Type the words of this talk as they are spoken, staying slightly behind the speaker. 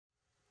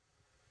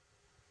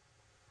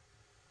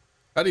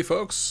Howdy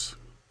folks,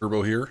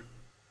 Turbo here.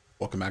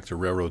 Welcome back to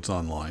Railroads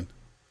Online.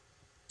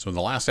 So in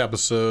the last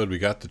episode we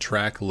got the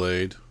track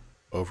laid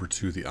over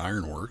to the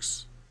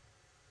Ironworks.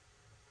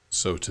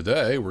 So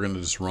today we're going to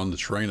just run the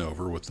train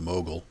over with the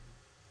mogul.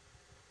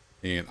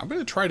 And I'm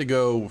going to try to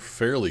go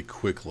fairly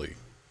quickly.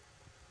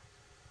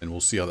 And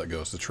we'll see how that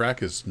goes. The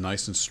track is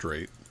nice and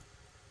straight.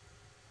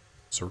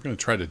 So we're going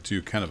to try to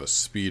do kind of a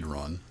speed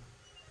run.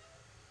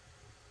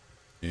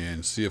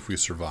 And see if we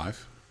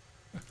survive.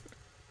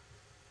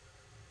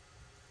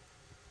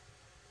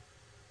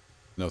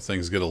 You know,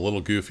 things get a little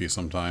goofy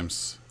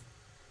sometimes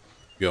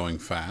going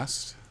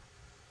fast.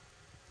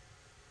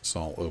 It's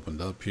all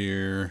opened up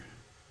here.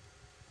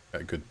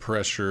 Got good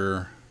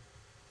pressure.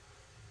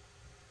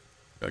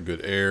 Got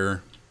good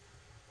air.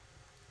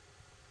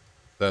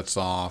 That's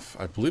off.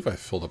 I believe I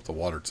filled up the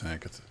water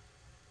tank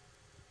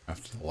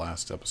after the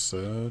last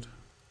episode.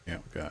 Yeah,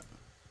 we got... I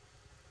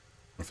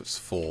don't know if it's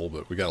full,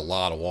 but we got a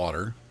lot of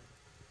water.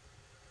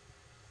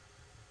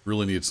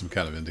 Really need some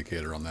kind of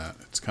indicator on that.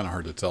 It's kind of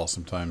hard to tell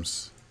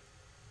sometimes.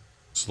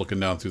 Just looking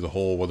down through the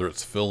hole whether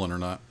it's filling or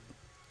not.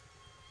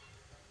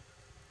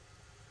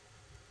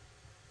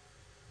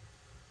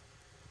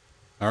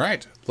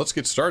 Alright, let's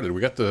get started. We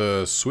got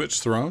the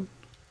switch thrown.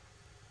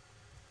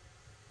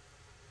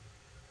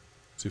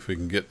 See if we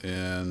can get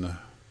in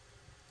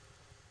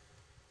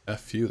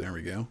FU. There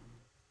we go.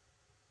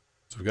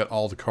 So we've got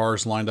all the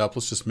cars lined up.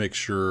 Let's just make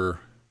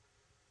sure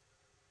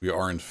we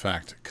are in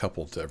fact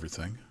coupled to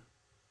everything.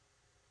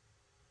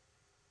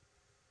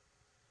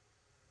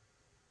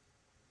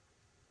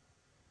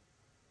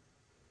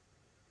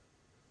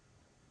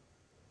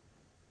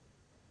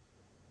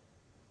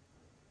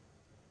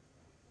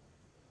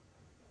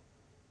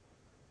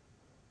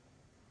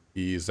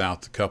 Ease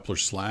out the coupler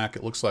slack.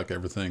 It looks like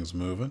everything's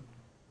moving.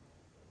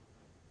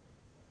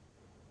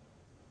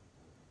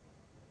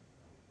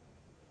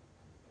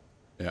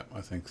 Yeah,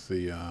 I think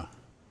the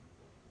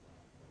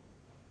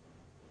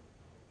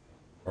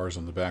cars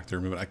on the back there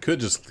are moving. I could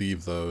just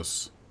leave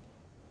those,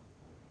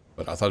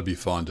 but I thought it'd be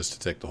fun just to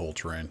take the whole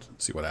train and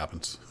see what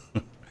happens.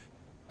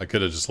 I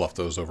could have just left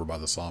those over by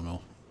the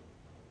sawmill.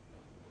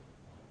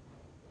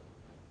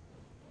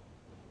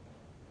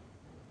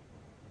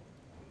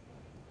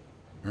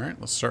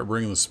 Alright, let's start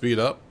bringing the speed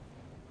up.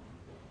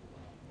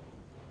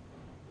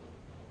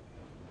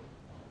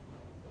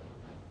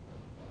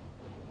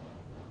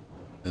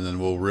 And then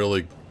we'll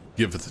really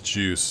give it the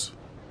juice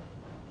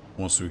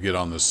once we get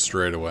on this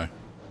straightaway.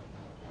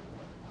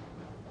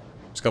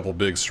 There's a couple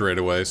big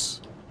straightaways.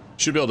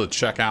 Should be able to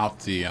check out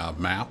the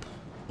map.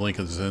 Link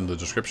is in the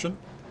description.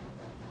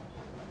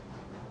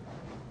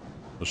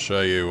 I'll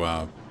show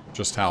you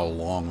just how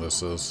long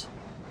this is.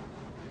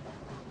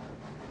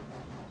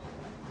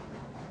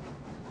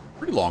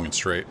 Pretty long and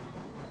straight.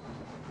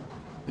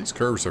 These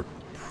curves are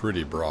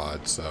pretty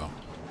broad, so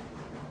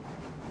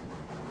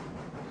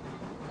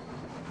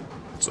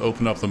let's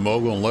open up the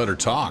mogul and let her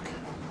talk.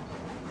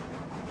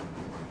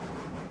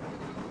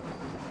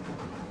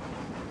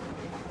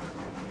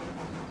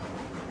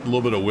 A little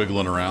bit of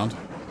wiggling around.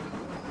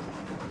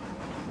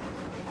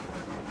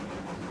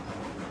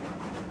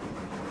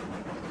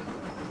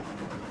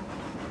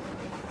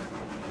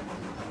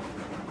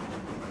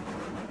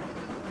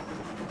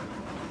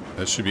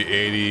 That should be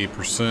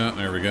 80%.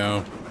 There we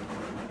go.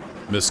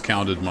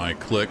 Miscounted my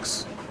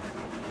clicks.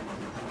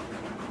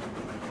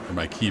 Or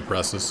my key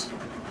presses.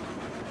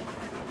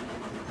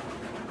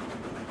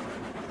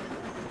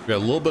 We got a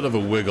little bit of a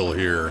wiggle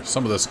here.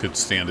 Some of this could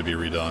stand to be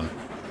redone.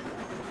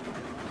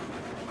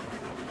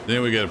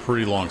 Then we get a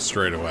pretty long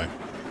straightaway.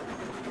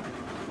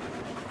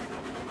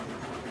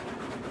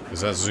 Is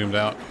that zoomed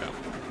out? Yeah,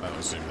 that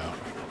was zoomed out.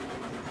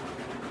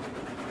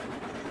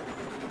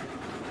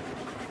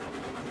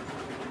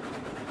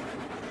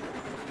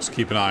 Just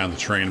keep an eye on the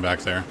train back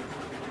there.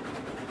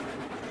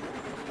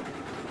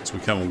 So we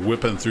come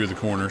whipping through the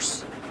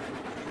corners.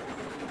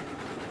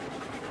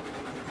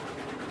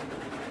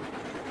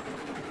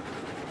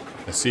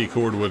 I see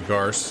cordwood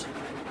cars.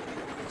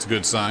 It's a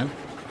good sign.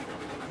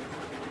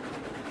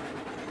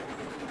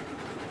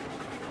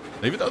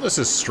 Even though this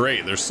is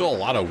straight, there's still a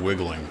lot of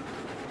wiggling.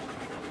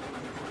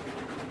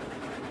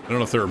 I don't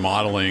know if they're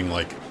modeling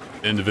like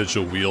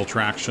individual wheel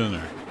traction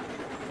or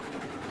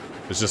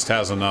it just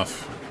has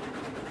enough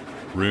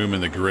room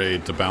in the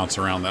grade to bounce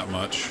around that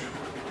much.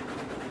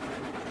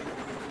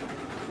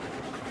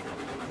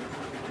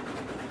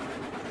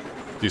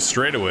 These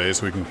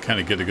straightaways, we can kind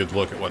of get a good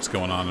look at what's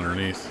going on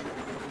underneath.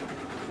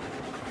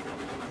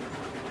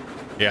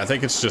 Yeah, I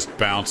think it's just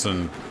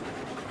bouncing.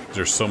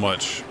 There's so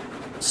much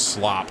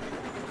slop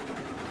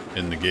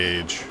in the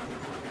gauge.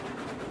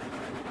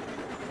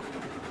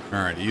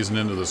 Alright, easing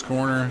into this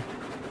corner.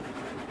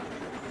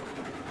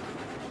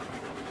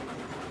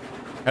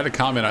 I had a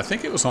comment, I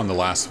think it was on the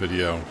last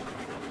video.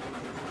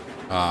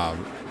 I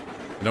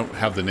don't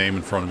have the name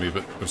in front of me,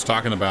 but it was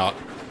talking about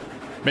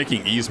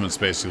making easements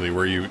basically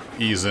where you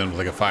ease in with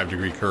like a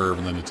 5-degree curve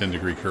and then a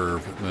 10-degree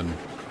curve and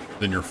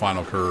then your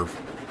final curve.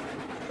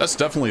 That's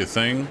definitely a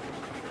thing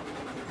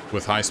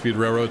with high-speed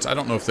railroads. I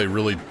don't know if they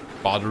really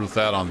bothered with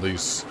that on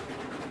these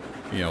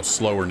you know,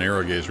 slower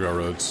narrow gauge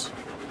railroads.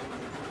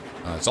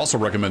 It's also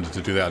recommended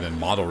to do that in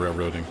model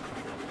railroading,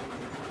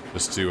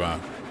 just to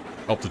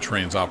help the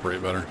trains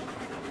operate better.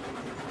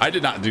 I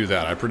did not do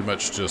that. I pretty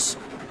much just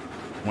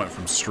went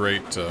from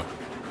straight to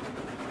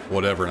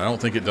whatever, and I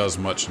don't think it does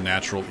much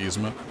natural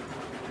easement.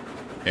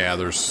 Yeah,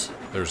 there's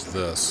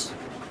this.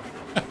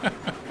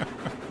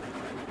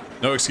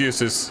 No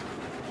excuses.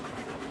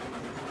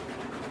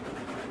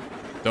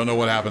 Don't know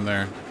what happened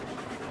there.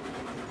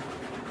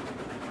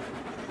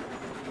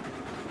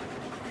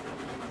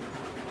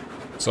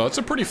 So it's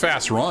a pretty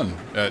fast run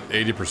at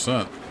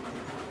 80%.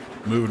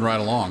 Moving right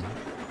along.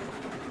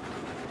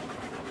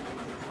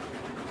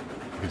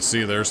 You can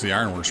see there's the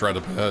Ironworks right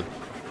up ahead.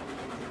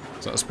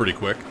 So that's pretty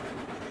quick.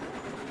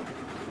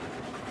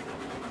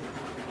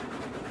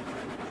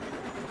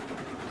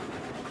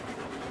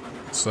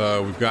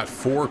 So we've got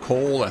 4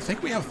 coal. I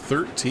think we have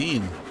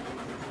 13.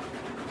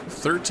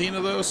 13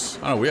 of those?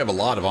 I don't know, we have a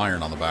lot of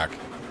iron on the back.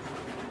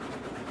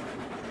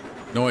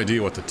 No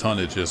idea what the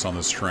tonnage is on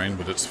this train,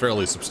 but it's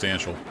fairly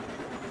substantial.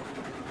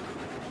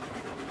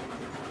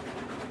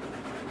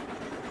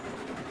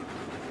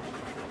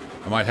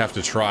 I might have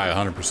to try a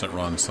 100%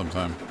 run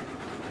sometime.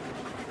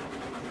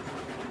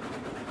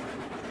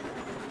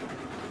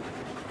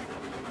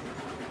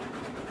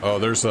 Oh,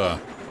 there's a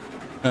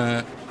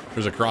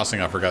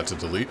crossing I forgot to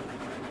delete.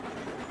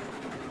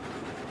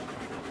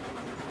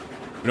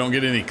 We don't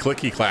get any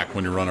clicky-clack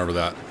when you run over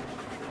that.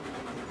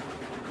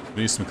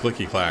 We need some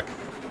clicky-clack.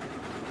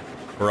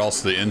 Or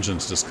else the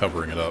engine's just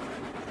covering it up.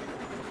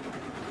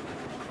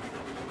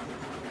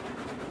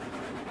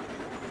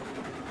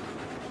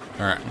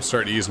 Alright, we'll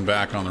start easing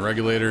back on the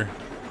regulator.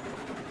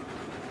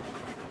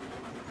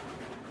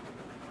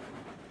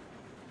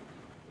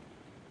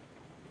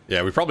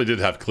 Yeah, we probably did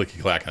have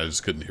clicky-clack, I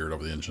just couldn't hear it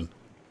over the engine.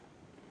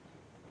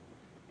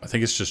 I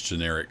think it's just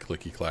generic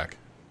clicky-clack.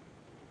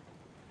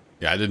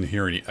 Yeah, I didn't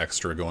hear any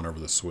extra going over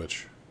the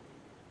switch.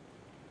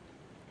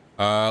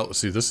 Let's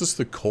see, this is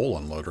the coal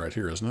unload right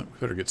here, isn't it? We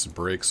better get some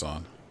brakes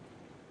on.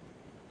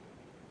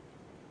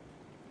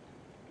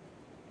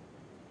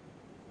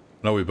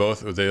 No,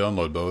 they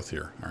unload both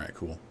here. Alright,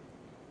 cool.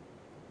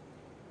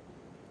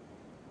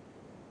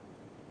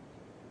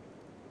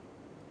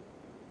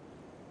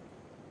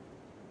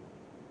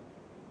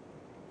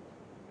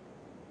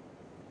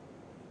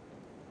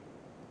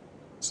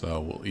 So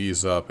we'll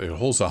ease up. It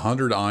holds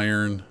 100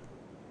 iron,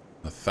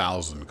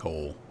 1,000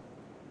 coal.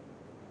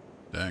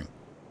 Dang.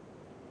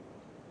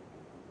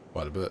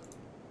 Quite a bit.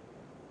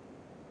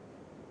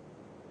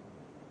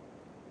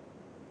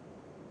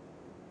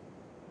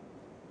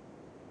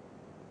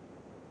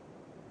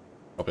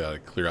 Probably ought to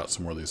clear out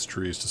some more of these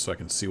trees just so I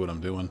can see what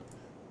I'm doing.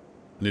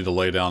 I need to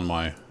lay down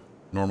my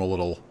normal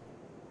little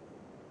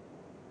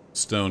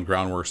stone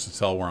groundworks to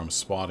tell where I'm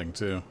spotting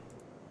too.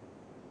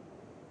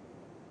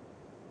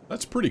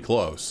 That's pretty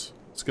close.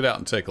 Let's get out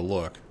and take a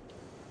look.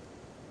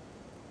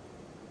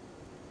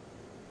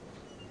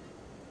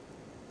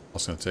 I'm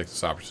also going to take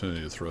this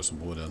opportunity to throw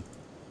some wood in.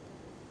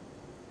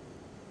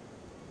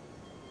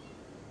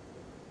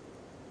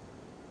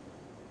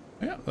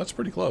 Yeah, that's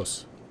pretty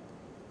close.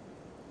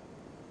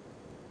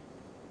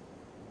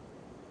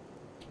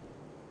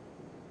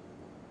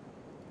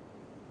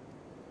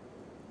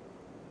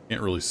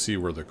 Can't really see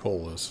where the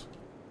coal is.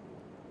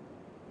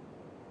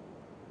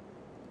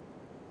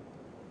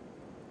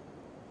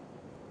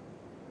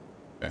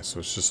 Okay, so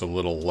it's just a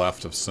little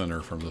left of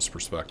center from this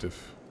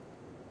perspective.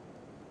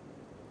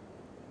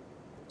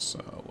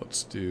 So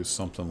let's do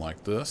something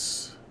like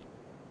this.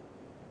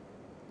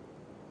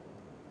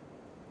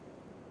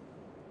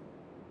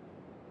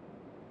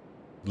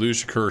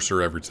 Lose your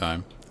cursor every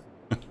time.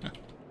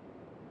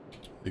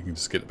 You can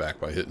just get it back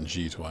by hitting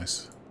G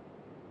twice.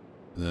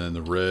 And then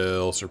the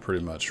rails are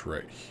pretty much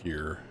right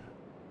here.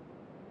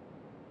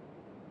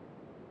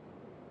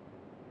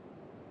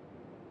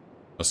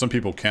 Now, some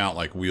people count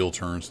like wheel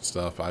turns and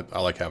stuff. I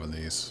like having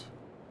these.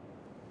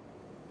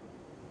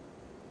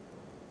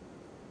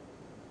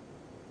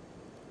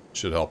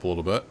 Should help a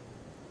little bit.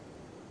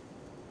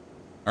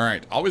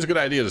 Alright, always a good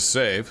idea to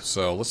save,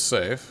 so let's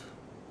save.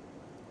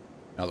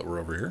 Now that we're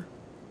over here.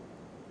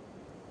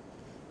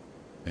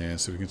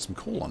 And see if we can get some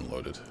coal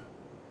unloaded.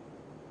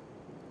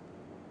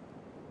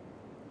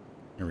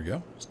 Here we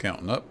go. It's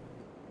counting up.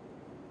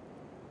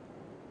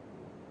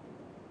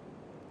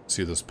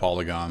 See this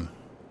polygon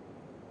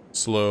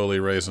slowly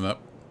raising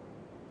up.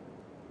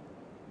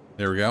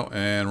 There we go.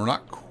 And we're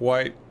not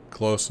quite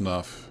close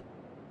enough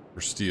for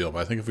steel, but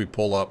I think if we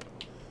pull up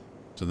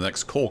to the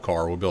next coal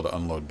car, we'll be able to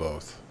unload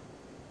both.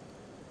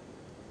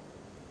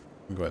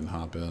 I'll go ahead and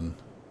hop in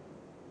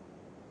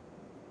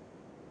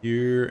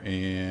here,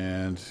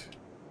 and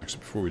actually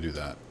before we do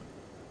that,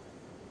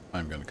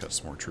 I'm going to cut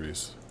some more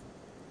trees.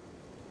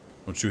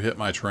 Don't you hit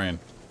my train.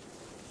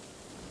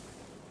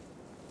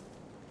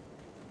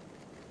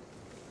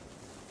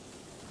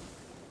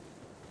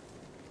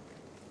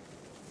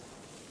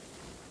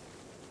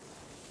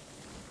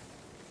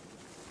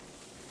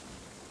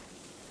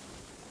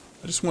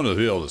 I just want to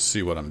be able to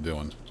see what I'm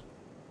doing.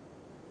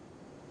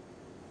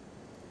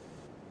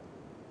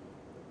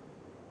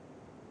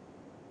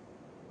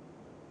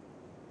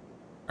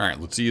 All right,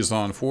 let's ease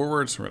on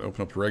forward. So we're going to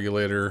open up the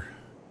regulator.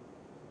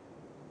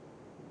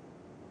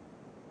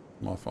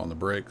 Come off on the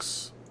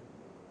brakes.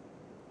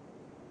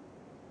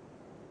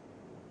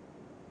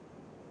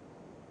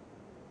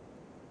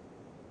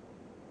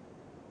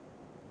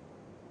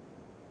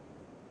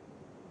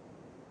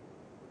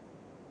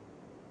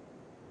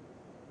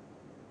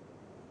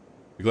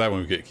 Be glad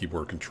when we get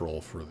keyboard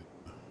control for the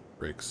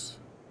brakes.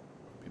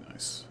 Would be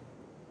nice.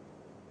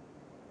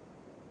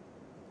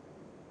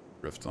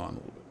 Drift on a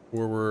little bit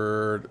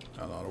forward.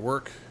 That ought to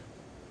work.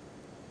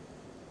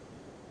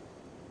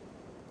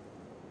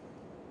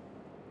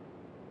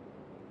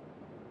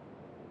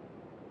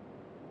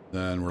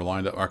 Then we're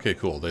lined up. Okay,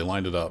 cool. They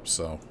lined it up,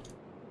 so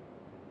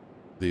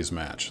these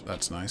match.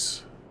 That's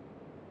nice.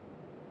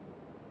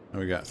 Now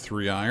we got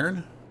 3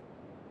 iron,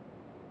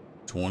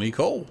 20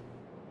 coal.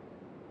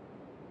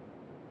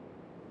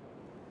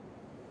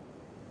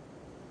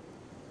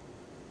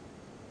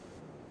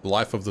 The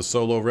life of the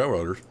solo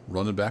railroader,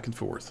 running back and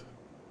forth.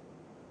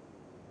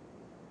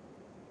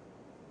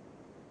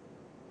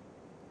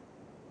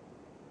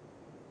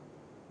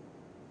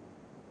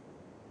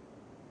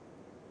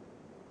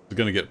 It's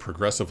going to get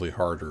progressively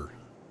harder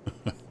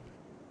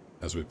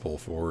as we pull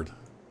forward.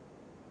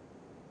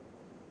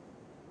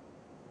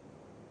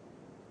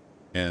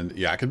 And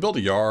yeah, I could build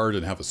a yard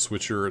and have a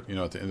switcher, you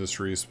know, at the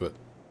industries, but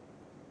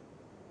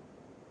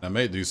I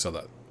may do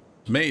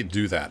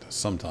that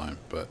sometime,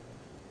 but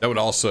that would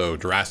also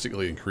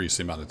drastically increase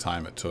the amount of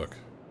time it took.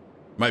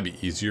 It might be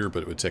easier,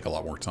 but it would take a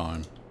lot more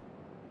time.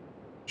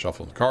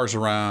 Shuffling the cars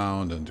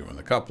around and doing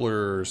the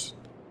couplers.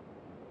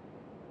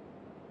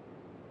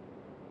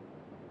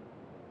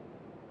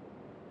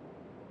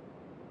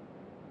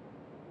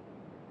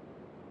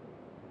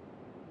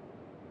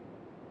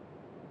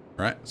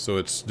 Right, so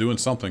it's doing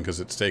something because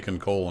it's taking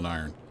coal and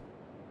iron.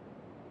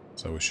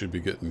 So we should be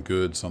getting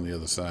goods on the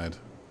other side.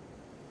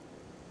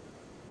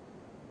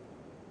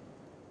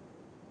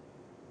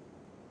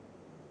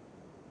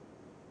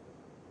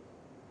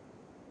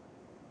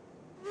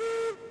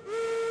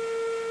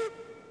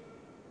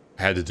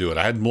 I had to do it.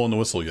 I hadn't blown the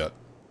whistle yet.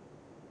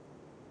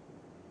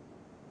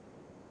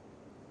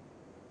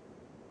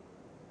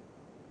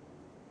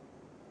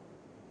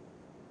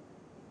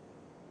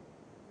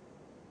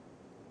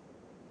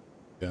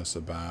 Guess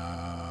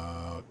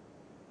about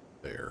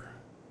there.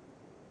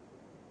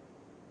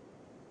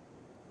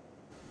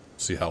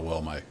 See how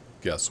well my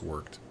guess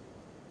worked.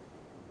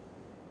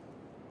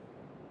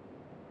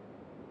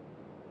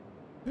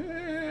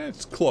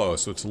 It's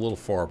close, so it's a little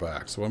far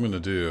back. So what I'm going to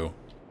do,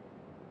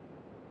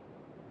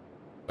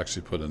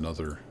 actually put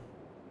another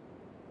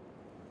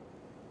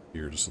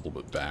here just a little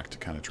bit back to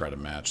kind of try to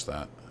match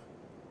that.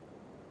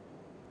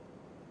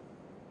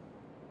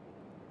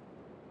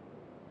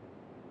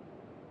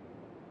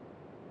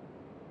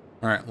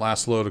 All right,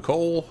 last load of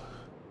coal.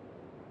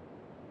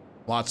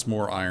 Lots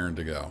more iron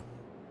to go.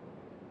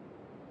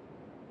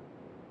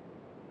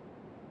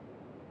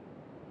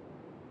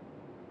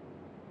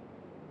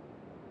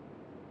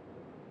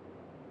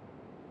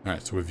 All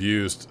right, so we've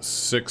used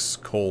 6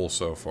 coal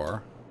so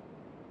far.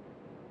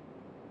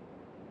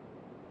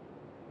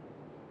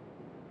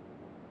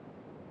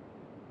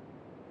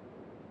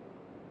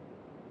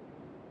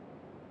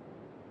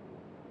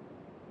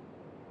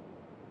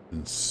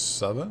 And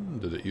 7?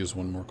 Did it use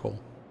 1 more coal?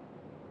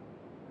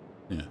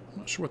 Yeah, I'm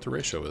not sure what the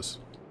ratio is.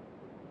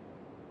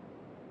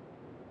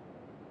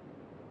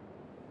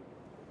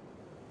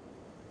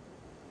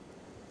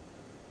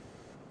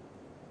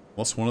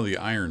 Unless one of the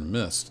iron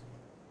missed.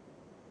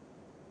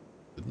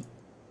 Didn't.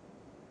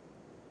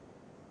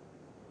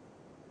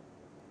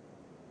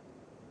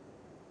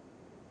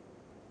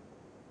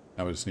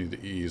 Now we just need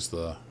to ease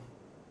the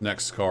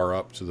next car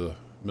up to the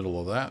middle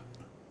of that.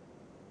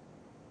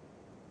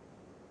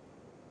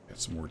 Got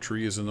some more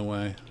trees in the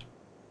way.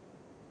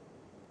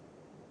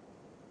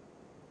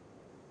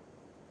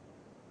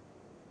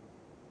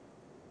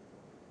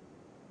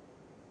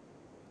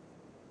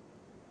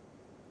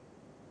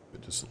 But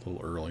just a little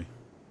early.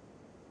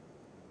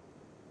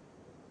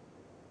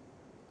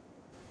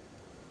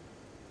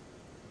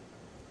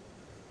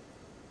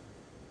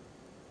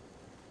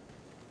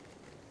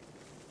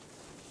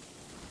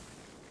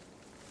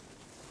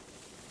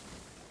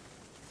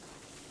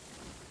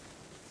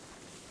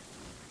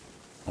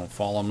 Don't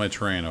fall on my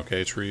train,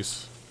 okay,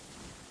 trees?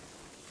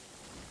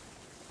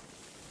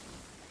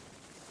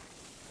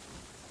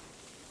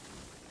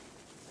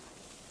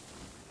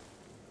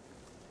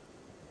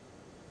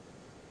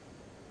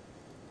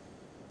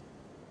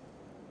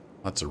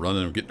 Lots of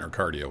running and getting our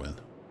cardio in.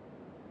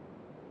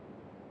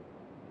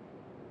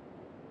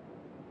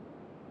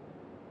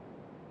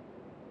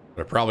 What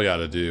I probably ought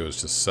to do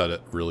is just set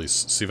it really,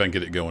 see if I can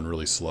get it going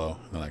really slow,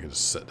 and then I can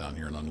just sit down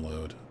here and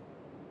unload.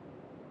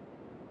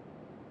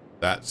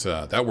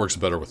 That works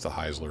better with the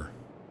Heisler,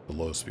 the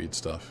low speed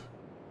stuff.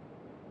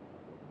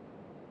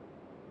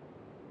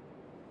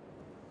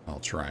 I'll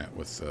try it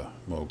with the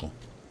Mogul.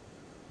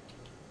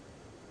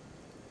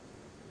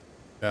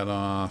 That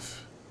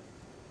off.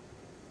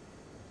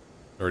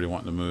 Already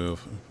wanting to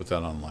move. Put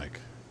that on like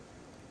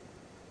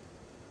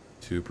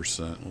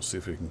 2%. We'll see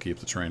if we can keep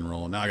the train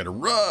rolling. Now I gotta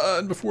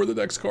run before the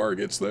next car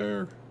gets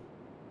there.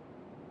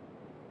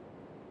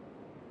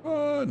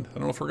 Run! I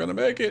don't know if we're gonna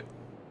make it.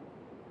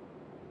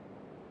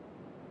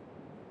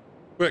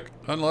 Quick,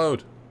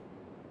 unload.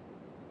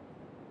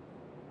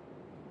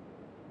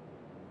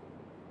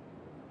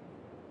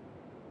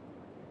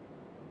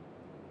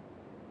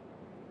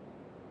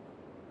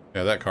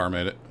 Yeah, that car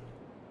made it.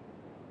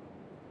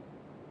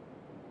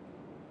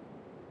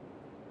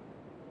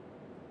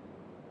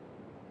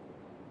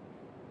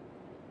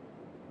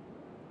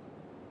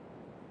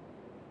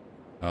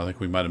 I think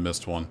we might have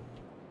missed one.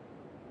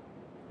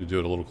 We do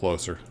it a little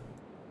closer.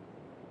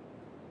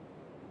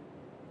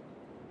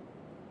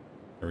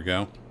 There we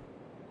go.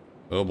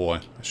 Oh boy,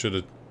 I should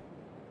have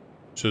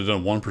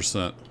done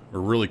 1%. We're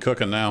really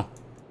cooking now.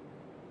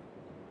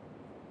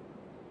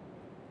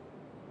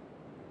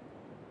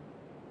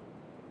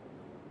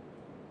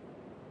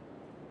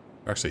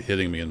 They're actually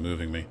hitting me and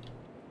moving me.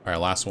 All right,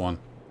 last one.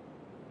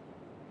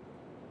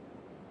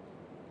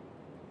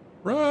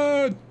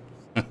 Run!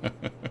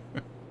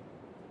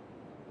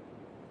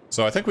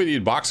 So I think we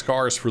need box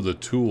cars for the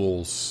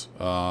tools.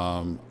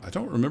 I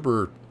don't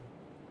remember.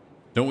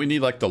 Don't we need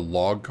like the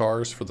log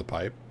cars for the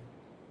pipe?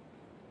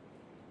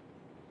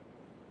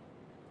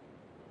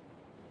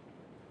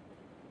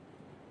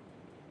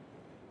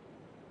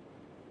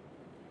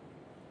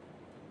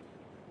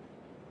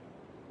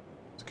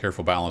 It's a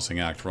careful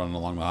balancing act running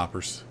along the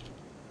hoppers.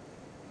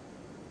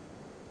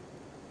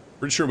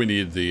 Pretty sure we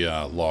need the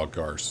log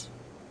cars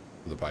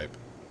for the pipe.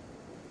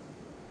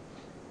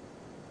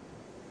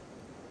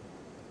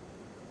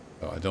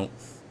 So I don't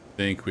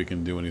think we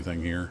can do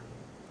anything here.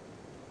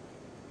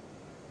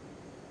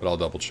 But I'll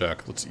double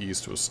check. Let's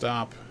ease to a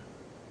stop.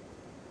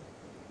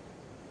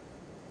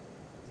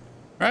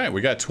 Alright, we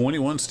got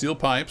 21 steel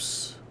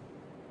pipes.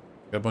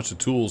 Got a bunch of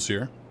tools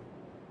here.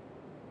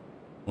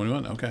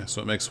 21? Okay,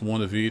 so it makes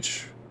one of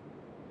each.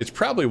 It's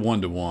probably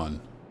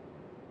 1-to-1.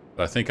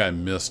 But I think I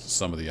missed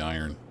some of the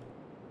iron.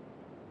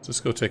 Let's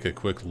just go take a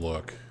quick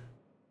look.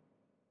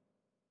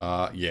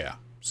 Yeah.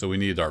 So we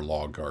need our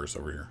log cars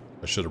over here.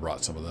 I should have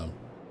brought some of them.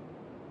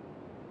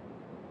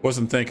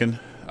 Wasn't thinking,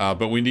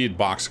 but we need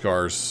box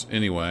cars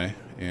anyway.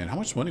 And how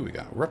much money we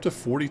got? We're up to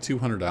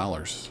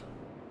 $4,200.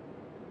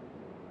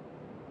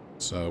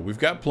 So we've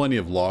got plenty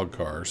of log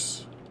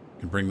cars.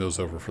 We can bring those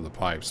over for the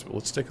pipes. But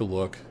let's take a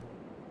look.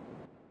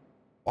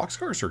 Box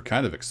cars are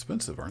kind of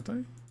expensive, aren't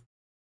they?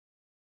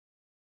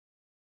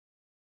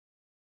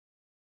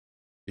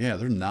 Yeah,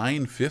 they're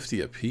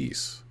 $9.50 a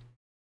piece.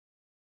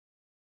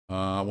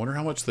 I wonder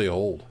how much they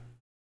hold.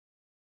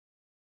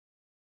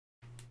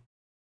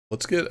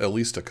 Let's get at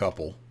least a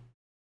couple.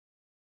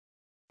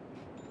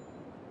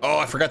 Oh,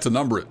 I forgot to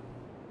number it.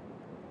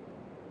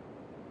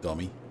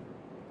 Dummy.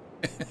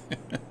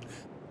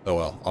 Oh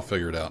well, I'll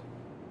figure it out.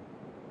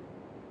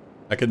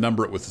 I can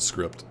number it with the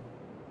script.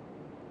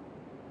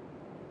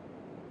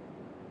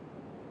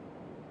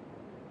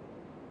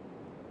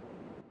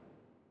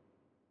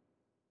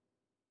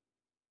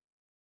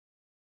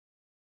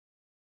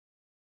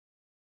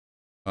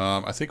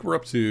 I think we're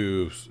up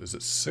to, is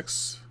it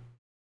 6?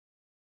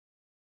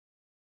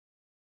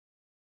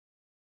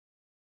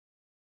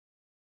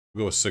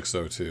 We'll go with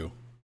 602.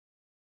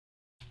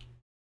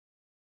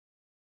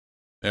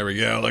 There we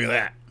go, look at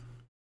that.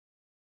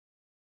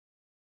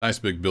 Nice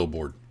big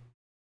billboard.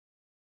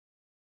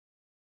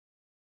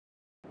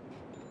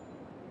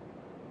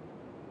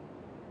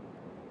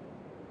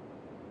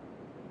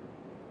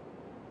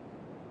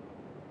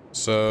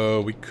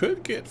 So we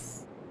could get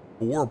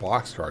 4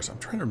 boxcars. I'm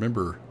trying to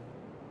remember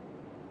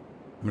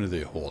how many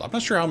they hold. I'm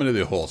not sure how many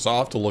they hold, so I'll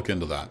have to look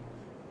into that.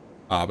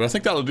 But I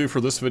think that'll do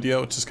for this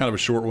video. It's just kind of a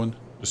short one.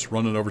 Just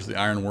running over to the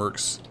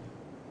Ironworks.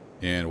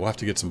 And we'll have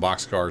to get some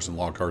boxcars and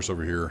log cars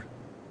over here.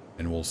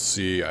 And we'll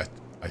see. I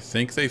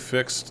think they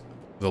fixed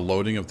the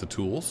loading of the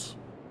tools.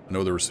 I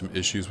know there were some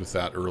issues with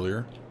that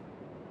earlier.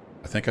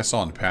 I think I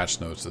saw in patch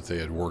notes that they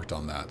had worked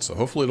on that. So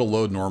hopefully it'll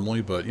load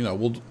normally, but you know,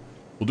 we'll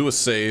do a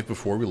save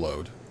before we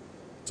load.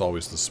 It's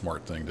always the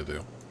smart thing to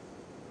do.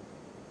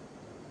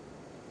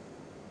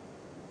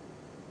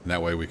 And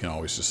that way we can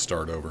always just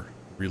start over.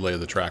 Relay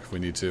the track if we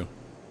need to.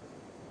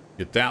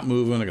 Get that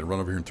moving. I gotta run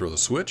over here and throw the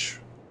switch.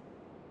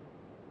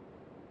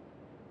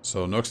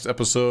 So next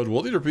episode,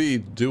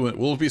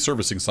 we'll be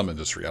servicing some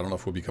industry. I don't know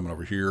if we'll be coming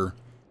over here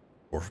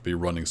or if we'll be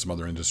running some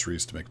other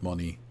industries to make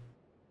money.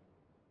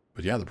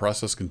 But yeah, the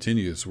process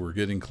continues. We're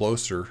getting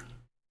closer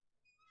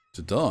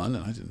to done,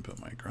 and I didn't put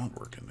my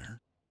groundwork in there.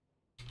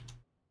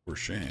 For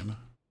shame.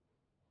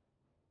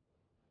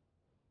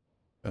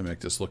 Gotta make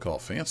this look all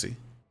fancy.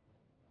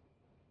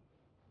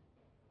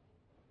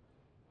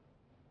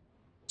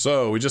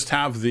 So we just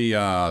have the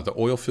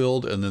oil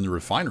field and then the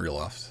refinery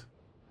left.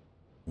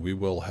 We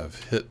will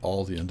have hit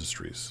all the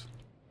industries.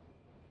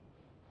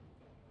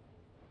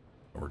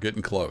 We're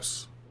getting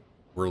close.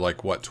 We're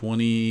like, what,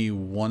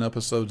 21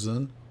 episodes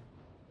in?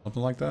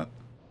 Something like that.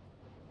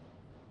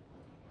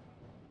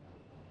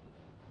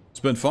 It's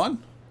been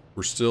fun.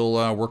 We're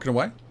still working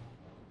away.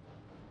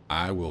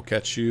 I will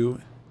catch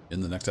you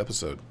in the next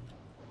episode.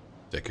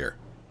 Take care.